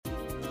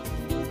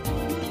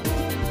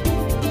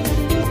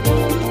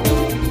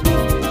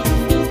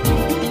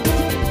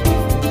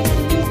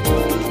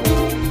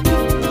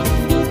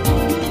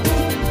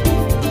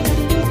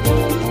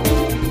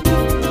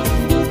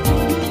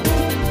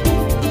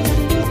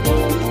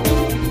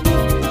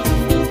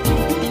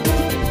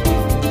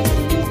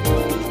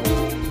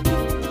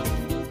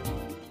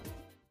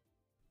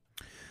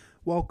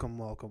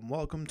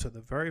Welcome to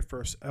the very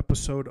first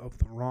episode of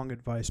the Wrong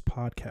Advice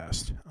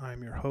Podcast.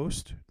 I'm your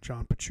host,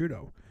 John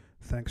Pachuto.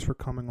 Thanks for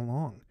coming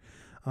along.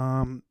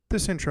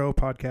 This intro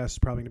podcast is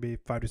probably going to be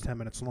 5 to 10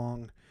 minutes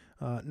long.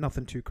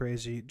 Nothing too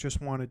crazy. Just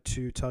wanted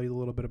to tell you a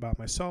little bit about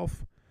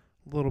myself,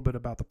 a little bit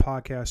about the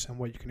podcast, and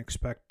what you can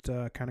expect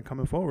kind of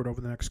coming forward over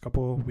the next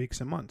couple of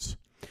weeks and months.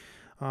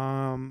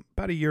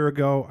 About a year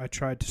ago, I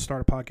tried to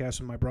start a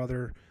podcast with my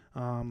brother.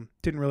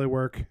 Didn't really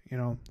work,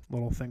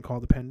 little thing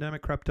called the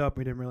pandemic crept up.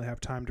 We didn't really have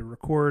time to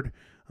record.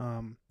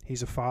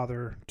 He's a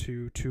father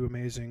to two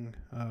amazing,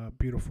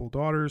 beautiful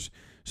daughters.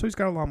 So he's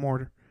got a lot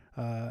more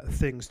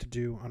things to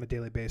do on a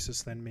daily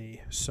basis than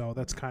me. So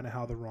that's kind of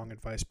how the Wrong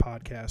Advice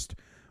Podcast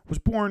was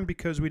born,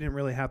 because we didn't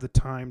really have the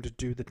time to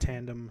do the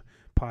tandem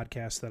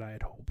podcast that I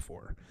had hoped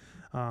for.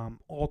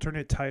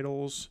 Alternate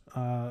titles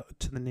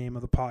to the name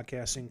of the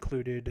podcast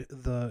included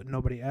the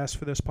Nobody Asked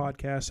for This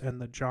podcast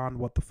and the John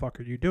What the Fuck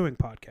Are You Doing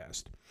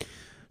podcast.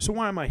 So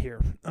why am I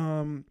here? I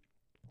don't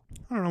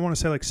know, I want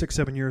to say like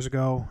 6-7 years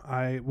ago,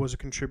 I was a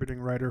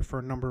contributing writer for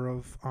a number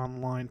of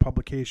online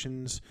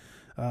publications,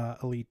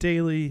 Elite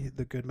Daily,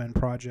 The Good Men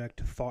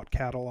Project, Thought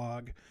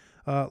Catalog,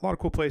 a lot of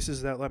cool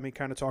places that let me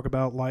kind of talk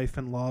about life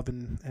and love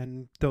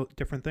and the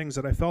different things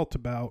that I felt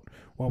about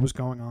what was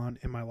going on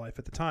in my life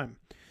at the time.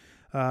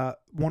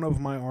 One of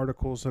my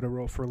articles that I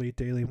wrote for Elite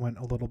Daily went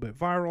a little bit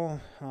viral.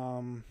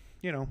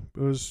 It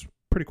was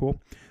pretty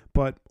cool,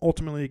 but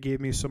ultimately it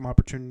gave me some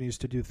opportunities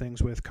to do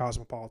things with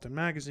Cosmopolitan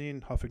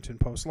Magazine, Huffington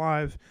Post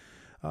Live,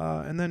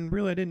 and then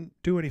really I didn't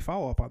do any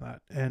follow-up on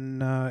that.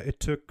 And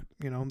it took,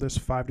 this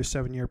 5 to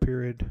 7 year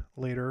period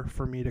later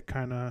for me to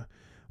kind of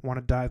want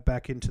to dive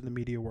back into the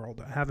media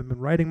world. I haven't been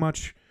writing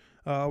much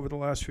over the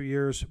last few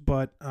years,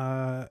 but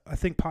I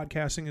think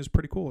podcasting is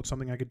pretty cool. It's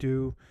something I could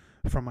do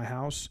from my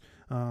house.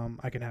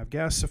 I can have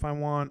guests if I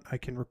want. I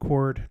can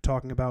record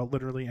talking about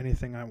literally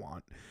anything I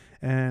want.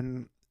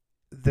 And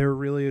there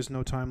really is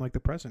no time like the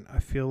present. I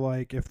feel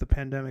like if the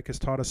pandemic has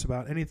taught us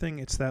about anything,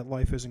 it's that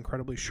life is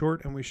incredibly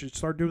short and we should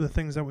start doing the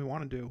things that we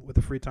want to do with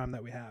the free time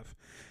that we have.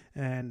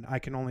 And I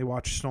can only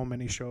watch so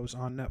many shows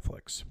on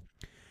Netflix.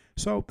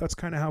 So that's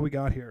kind of how we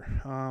got here.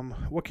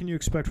 What can you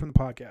expect from the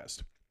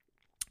podcast?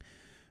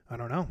 I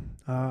don't know.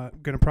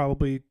 Going to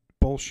probably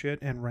bullshit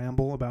and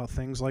ramble about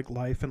things like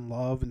life and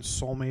love and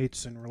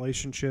soulmates and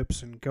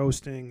relationships and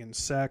ghosting and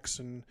sex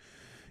and,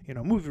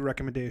 movie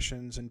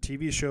recommendations and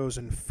TV shows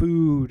and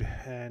food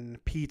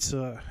and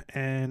pizza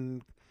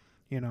and,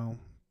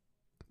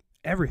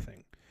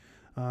 everything.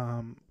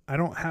 I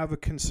don't have a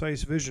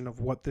concise vision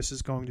of what this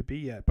is going to be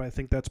yet, but I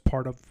think that's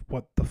part of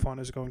what the fun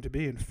is going to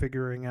be in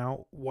figuring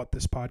out what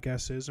this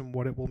podcast is and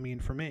what it will mean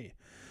for me.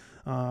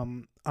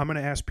 I'm going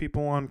to ask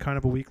people on kind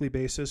of a weekly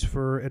basis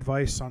for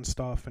advice on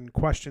stuff and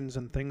questions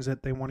and things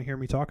that they want to hear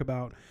me talk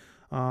about.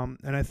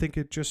 And I think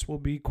it just will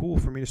be cool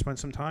for me to spend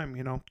some time,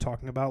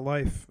 talking about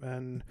life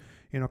and,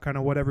 kind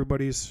of what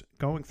everybody's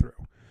going through.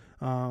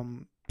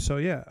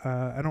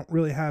 I don't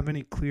really have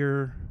any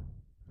clear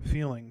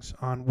feelings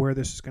on where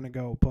this is going to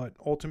go, but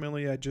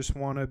ultimately I just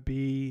want to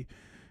be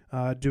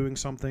doing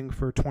something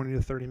for 20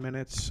 to 30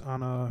 minutes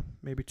on a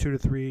maybe 2 to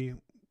 3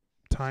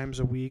 times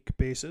a week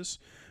basis,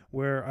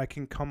 where I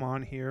can come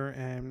on here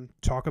and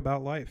talk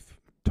about life,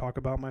 talk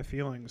about my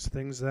feelings,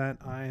 things that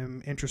I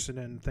am interested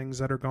in, things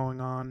that are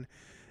going on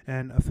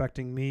and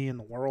affecting me and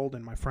the world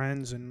and my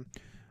friends. And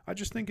I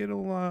just think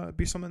it'll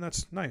be something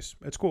that's nice.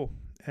 It's cool.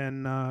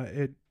 And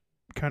it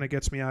kind of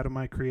gets me out of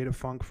my creative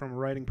funk from a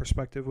writing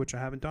perspective, which I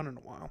haven't done in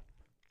a while.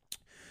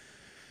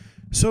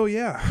 So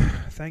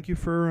thank you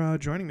for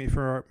joining me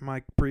for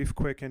my brief,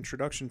 quick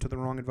introduction to the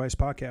Wrong Advice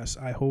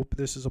Podcast. I hope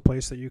this is a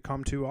place that you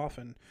come to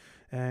often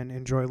and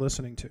enjoy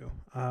listening to.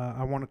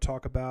 I want to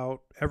talk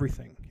about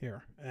everything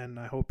here, and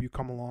I hope you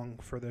come along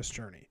for this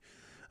journey.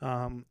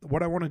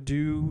 What I want to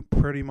do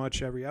pretty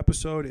much every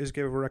episode is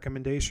give a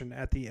recommendation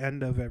at the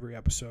end of every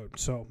episode.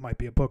 So it might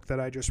be a book that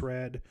I just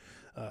read,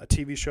 a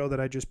TV show that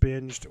I just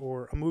binged,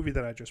 or a movie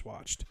that I just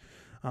watched.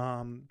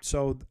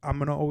 So I'm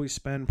going to always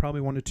spend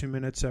probably 1 to 2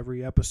 minutes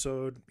every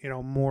episode,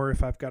 more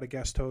if I've got a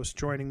guest host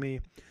joining me,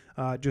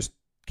 just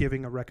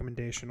giving a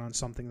recommendation on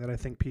something that I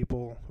think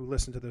people who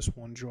listen to this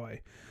will enjoy.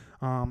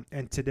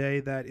 And today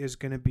that is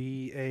going to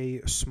be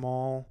a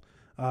small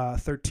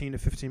 13 to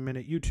 15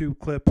 minute YouTube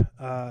clip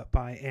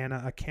by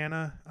Anna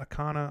Akana.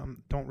 I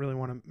don't really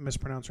want to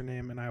mispronounce her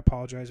name, and I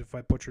apologize if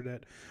I butchered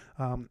it.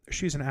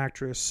 She's an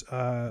actress,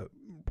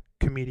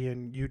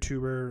 comedian,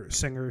 YouTuber,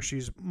 singer.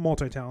 She's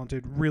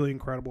multi-talented, really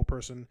incredible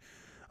person.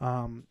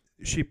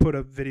 She put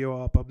a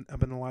video up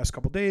in the last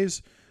couple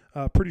days,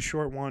 pretty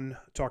short one,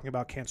 talking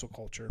about cancel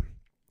culture.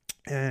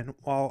 And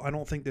while I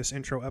don't think this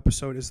intro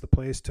episode is the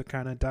place to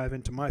kind of dive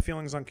into my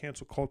feelings on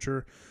cancel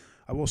culture,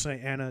 I will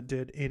say Anna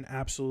did an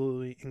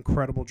absolutely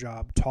incredible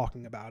job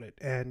talking about it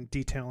and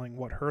detailing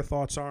what her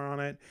thoughts are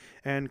on it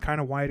and kind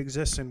of why it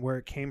exists and where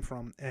it came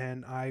from.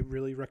 And I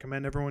really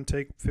recommend everyone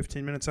take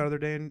 15 minutes out of their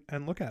day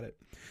and look at it.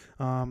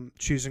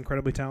 She's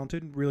incredibly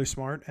talented, really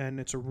smart, and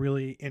it's a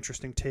really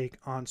interesting take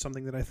on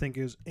something that I think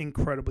is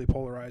incredibly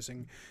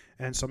polarizing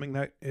and something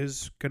that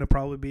is going to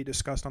probably be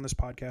discussed on this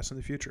podcast in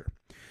the future.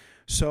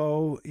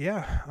 So,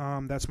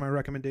 that's my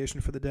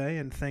recommendation for the day,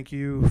 and thank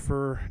you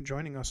for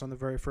joining us on the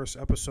very first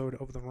episode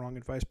of the Wrong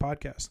Advice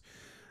podcast.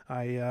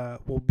 I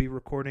will be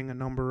recording a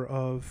number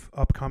of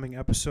upcoming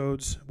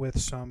episodes with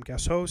some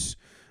guest hosts,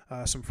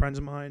 some friends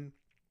of mine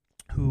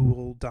who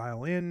will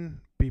dial in,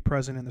 be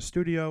present in the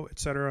studio,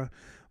 etc.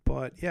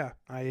 But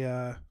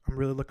I'm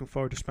really looking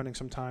forward to spending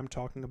some time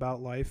talking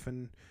about life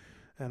and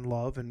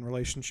love and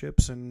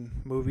relationships and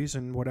movies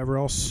and whatever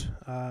else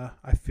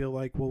I feel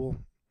like will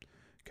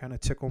kind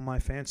of tickle my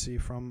fancy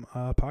from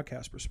a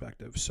podcast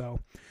perspective. So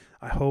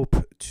I hope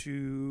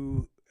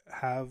to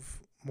have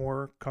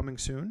more coming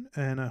soon,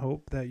 and I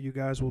hope that you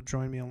guys will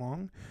join me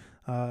along.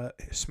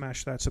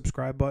 Smash that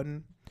subscribe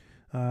button,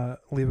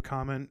 leave a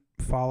comment,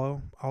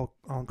 follow. I'll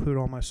include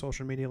all my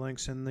social media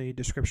links in the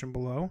description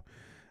below.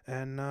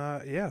 And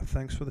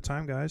thanks for the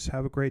time, guys.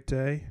 Have a great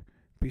day.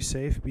 Be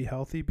safe, be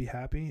healthy, be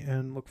happy,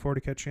 and look forward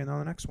to catching you on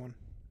the next one.